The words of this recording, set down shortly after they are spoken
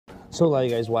So a lot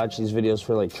of you guys watch these videos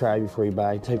for like try before you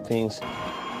buy type things.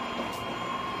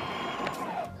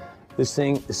 This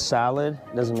thing is solid.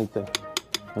 It doesn't make the,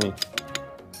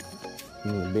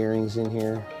 the bearings in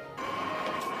here.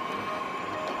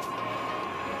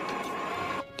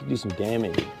 Could do some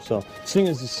damage. So this thing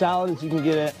is as solid as you can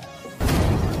get it.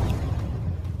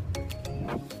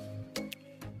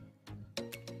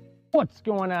 What's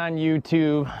going on,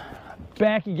 YouTube?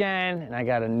 Back again, and I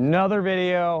got another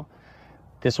video.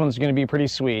 This one's going to be pretty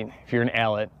sweet if you're an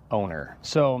Allett owner.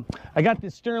 So I got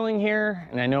this Stirling here,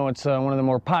 and I know it's one of the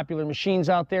more popular machines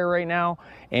out there right now,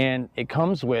 and it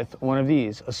comes with one of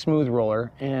these, a smooth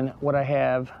roller, and what I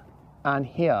have on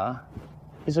here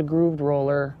is a grooved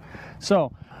roller.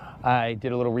 So I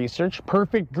did a little research.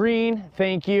 Perfect Green,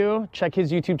 thank you. Check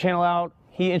his YouTube channel out.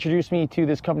 He introduced me to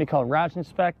this company called Raj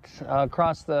Inspect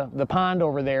across the pond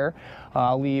over there.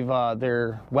 I'll leave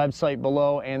their website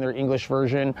below and their English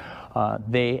version.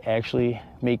 They actually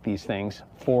make these things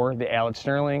for the Allett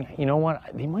Stirling. You know what?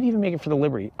 They might even make it for the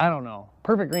Liberty. I don't know.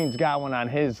 Perfect Green's got one on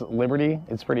his Liberty.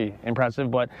 It's pretty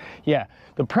impressive. But yeah,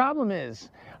 the problem is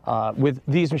with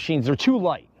these machines, they're too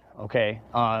light. Okay,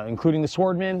 including the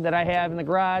Swordman that I have in the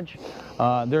garage.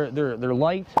 They're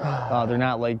light. They're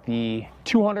not like the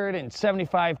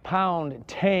 275-pound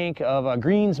tank of a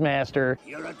Greensmaster.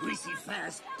 You're a greasy,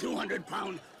 fast,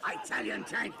 200-pound Italian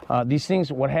tank. These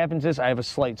things, what happens is I have a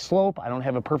slight slope. I don't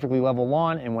have a perfectly level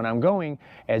lawn, and when I'm going,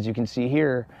 as you can see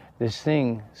here, this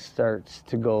thing starts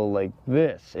to go like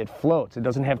this. It floats. It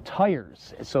doesn't have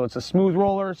tires. So it's a smooth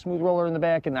roller in the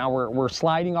back, and now we're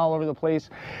sliding all over the place.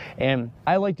 And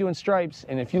I like doing stripes,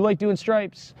 and if you like doing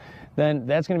stripes, then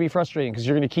that's going to be frustrating because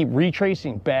you're going to keep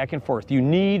retracing back and forth. You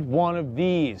need one of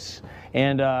these.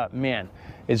 And man,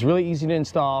 it's really easy to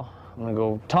install. I'm going to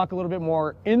go talk a little bit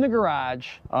more in the garage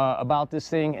about this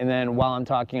thing, and then while I'm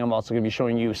talking, I'm also going to be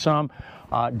showing you some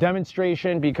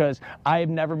demonstration because I've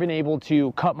never been able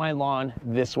to cut my lawn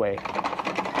this way.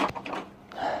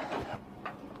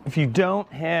 If you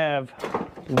don't have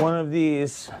one of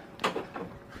these,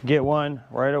 get one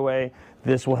right away.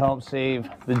 This will help save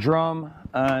the drum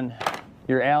on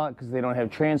your Allett because they don't have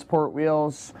transport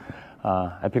wheels.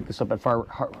 I picked this up at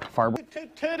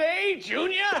Today,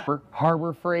 Junior!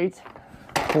 Harbor Freight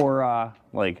for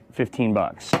like 15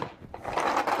 bucks.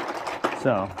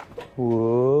 So,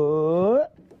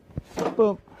 whoop,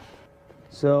 boom.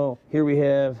 So here we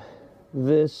have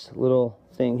this little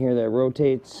thing here that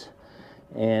rotates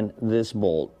and this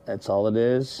bolt. That's all it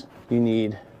is. You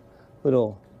need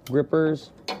little grippers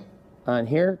on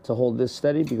here to hold this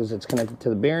steady because it's connected to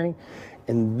the bearing.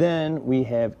 And then we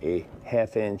have a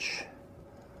 1/2 inch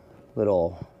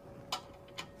little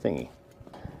thingy.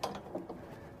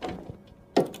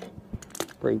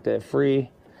 Break that free.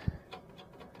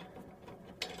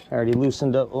 I already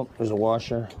loosened up, oh, there's a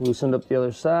washer. Loosened up the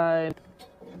other side,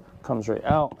 comes right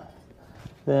out.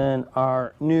 Then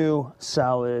our new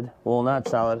solid, well not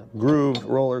solid, grooved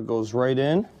roller goes right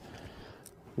in.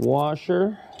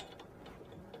 Washer.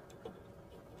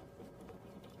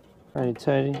 Alright,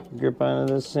 tidy, grip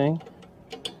onto this thing.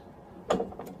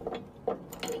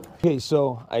 Okay,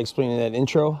 so I explained in that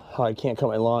intro how I can't cut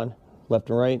my lawn left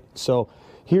and right. So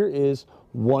here is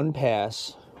one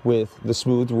pass with the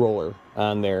smooth roller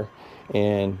on there,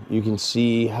 and you can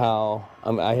see how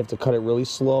I have to cut it really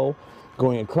slow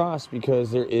going across because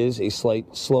there is a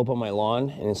slight slope on my lawn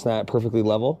and it's not perfectly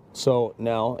level. So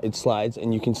now it slides,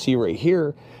 and you can see right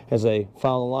here as I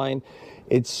follow the line,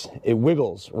 it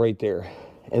wiggles right there.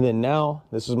 And then now,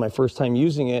 this is my first time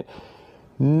using it,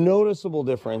 noticeable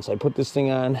difference. I put this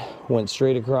thing on, went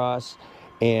straight across,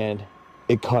 and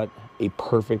it cut a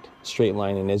perfect straight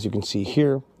line. And as you can see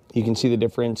here, you can see the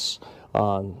difference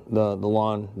on the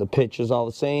lawn. The pitch is all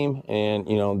the same, and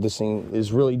you know, this thing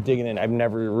is really digging in. I've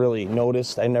never really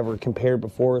noticed, I never compared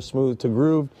before smooth to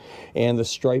grooved, and the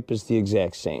stripe is the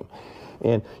exact same.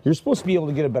 And you're supposed to be able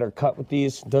to get a better cut with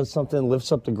these. Does something,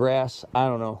 lifts up the grass, I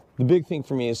don't know. The big thing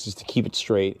for me is just to keep it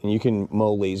straight, and you can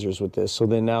mow lasers with this. So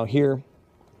then now here,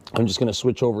 I'm just gonna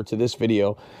switch over to this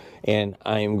video, and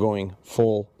I am going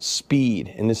full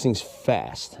speed, and this thing's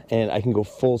fast, and I can go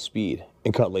full speed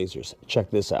and cut lasers. Check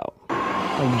this out.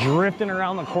 I'm drifting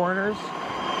around the corners.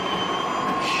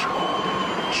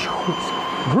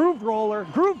 Groove roller,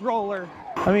 groove roller.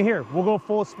 I mean, here, we'll go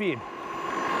full speed.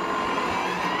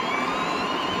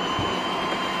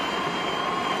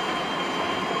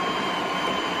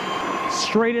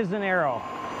 Straight as an arrow.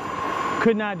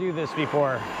 Could not do this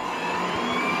before.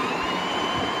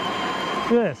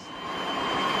 Look at this.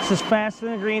 This is faster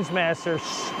than a Greensmaster.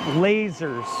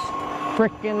 Lasers.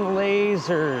 Frickin'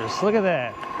 lasers. Look at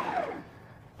that.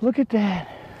 Look at that.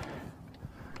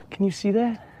 Can you see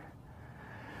that?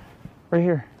 Right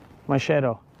here, my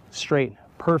shadow, straight,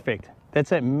 perfect.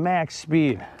 That's at max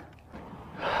speed.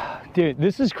 Dude,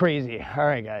 this is crazy. All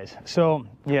right, guys. So,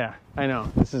 yeah, I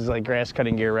know this is like grass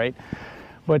cutting gear, right?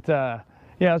 But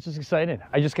yeah, I was just excited.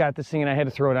 I just got this thing and I had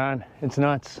to throw it on. It's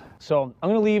nuts. So I'm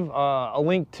gonna leave a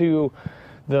link to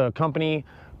the company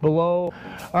below.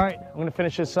 All right, I'm gonna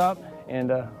finish this up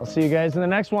and I'll see you guys in the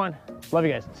next one. Love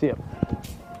you guys. See ya.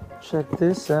 Check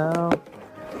this out.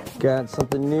 Got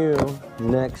something new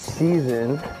next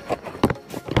season.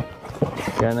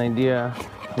 Got an idea.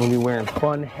 I'm gonna be wearing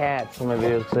fun hats in my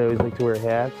videos because I always like to wear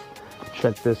hats.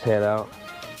 Check this hat out.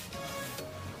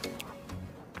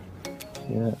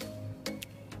 Yeah.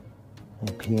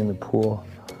 I pee in the pool.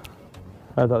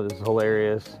 I thought this was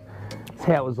hilarious. This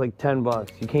hat was like 10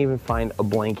 bucks. You can't even find a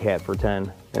blank hat for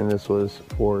 10. And this was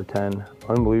for 10.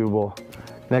 Unbelievable.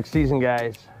 Next season,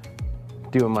 guys,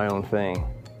 doing my own thing.